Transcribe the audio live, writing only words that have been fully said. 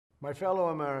My fellow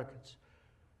Americans,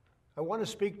 I want to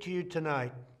speak to you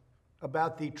tonight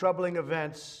about the troubling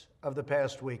events of the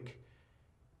past week.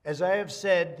 As I have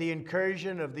said, the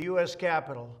incursion of the U.S.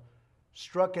 Capitol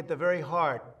struck at the very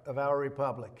heart of our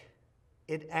republic.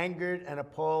 It angered and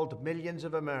appalled millions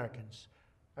of Americans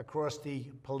across the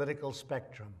political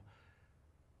spectrum.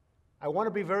 I want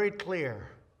to be very clear.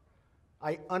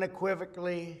 I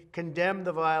unequivocally condemn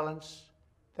the violence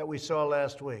that we saw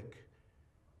last week.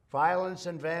 Violence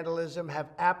and vandalism have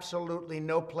absolutely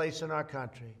no place in our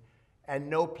country and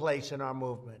no place in our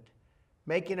movement.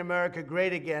 Making America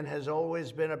great again has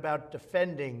always been about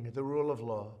defending the rule of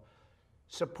law,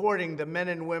 supporting the men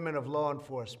and women of law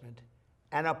enforcement,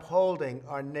 and upholding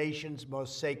our nation's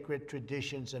most sacred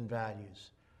traditions and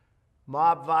values.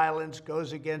 Mob violence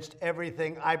goes against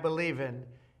everything I believe in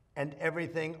and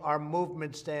everything our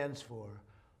movement stands for.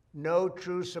 No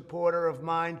true supporter of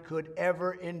mine could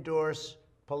ever endorse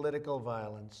political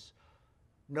violence.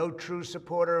 No true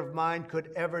supporter of mine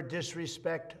could ever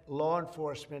disrespect law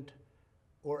enforcement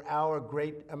or our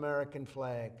great American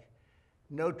flag.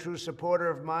 No true supporter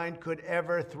of mine could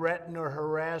ever threaten or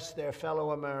harass their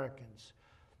fellow Americans.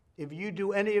 If you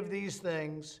do any of these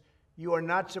things, you are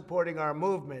not supporting our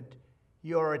movement,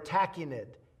 you are attacking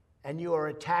it, and you are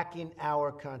attacking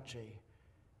our country.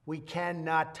 We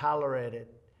cannot tolerate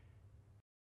it.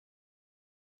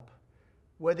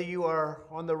 Whether you are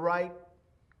on the right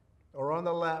or on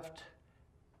the left,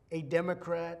 a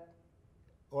Democrat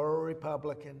or a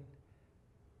Republican,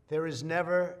 there is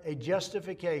never a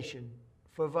justification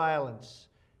for violence.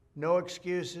 No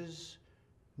excuses,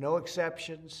 no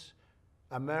exceptions.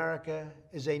 America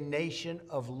is a nation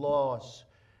of laws.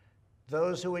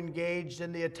 Those who engaged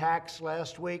in the attacks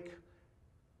last week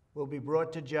will be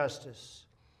brought to justice.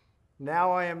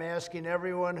 Now I am asking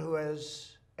everyone who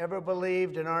has ever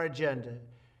believed in our agenda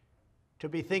to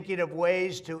be thinking of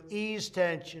ways to ease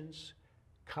tensions,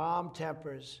 calm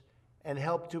tempers, and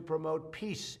help to promote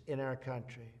peace in our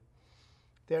country.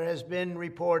 There has been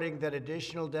reporting that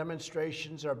additional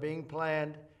demonstrations are being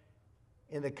planned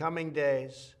in the coming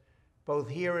days, both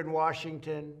here in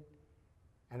Washington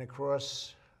and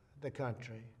across the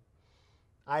country.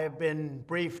 I have been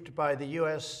briefed by the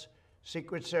U.S.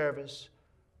 Secret Service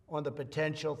on the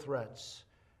potential threats.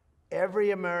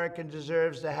 Every American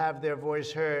deserves to have their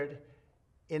voice heard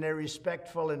in a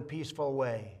respectful and peaceful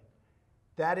way.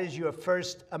 That is your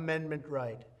First Amendment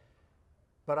right.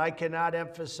 But I cannot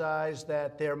emphasize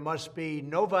that there must be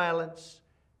no violence,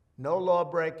 no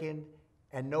law-breaking,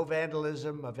 and no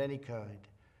vandalism of any kind.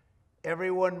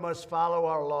 Everyone must follow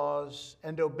our laws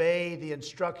and obey the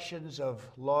instructions of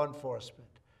law enforcement.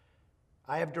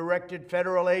 I have directed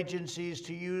federal agencies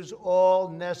to use all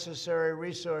necessary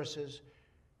resources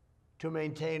to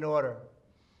maintain order.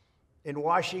 In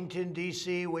Washington,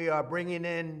 D.C., we are bringing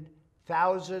in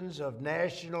thousands of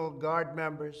National Guard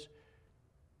members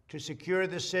to secure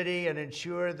the city and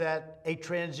ensure that a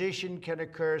transition can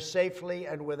occur safely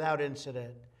and without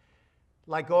incident.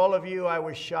 Like all of you, I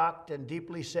was shocked and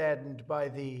deeply saddened by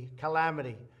the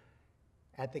calamity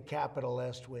at the Capitol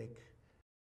last week.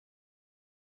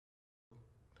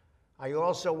 I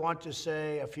also want to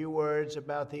say a few words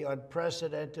about the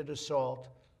unprecedented assault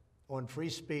on free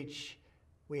speech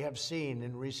we have seen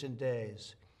in recent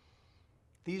days.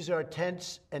 These are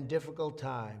tense and difficult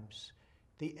times.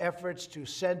 The efforts to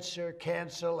censor,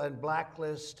 cancel, and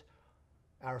blacklist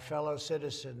our fellow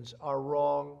citizens are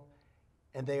wrong,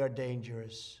 and they are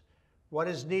dangerous. What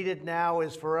is needed now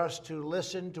is for us to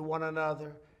listen to one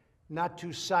another, not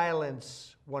to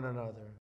silence one another.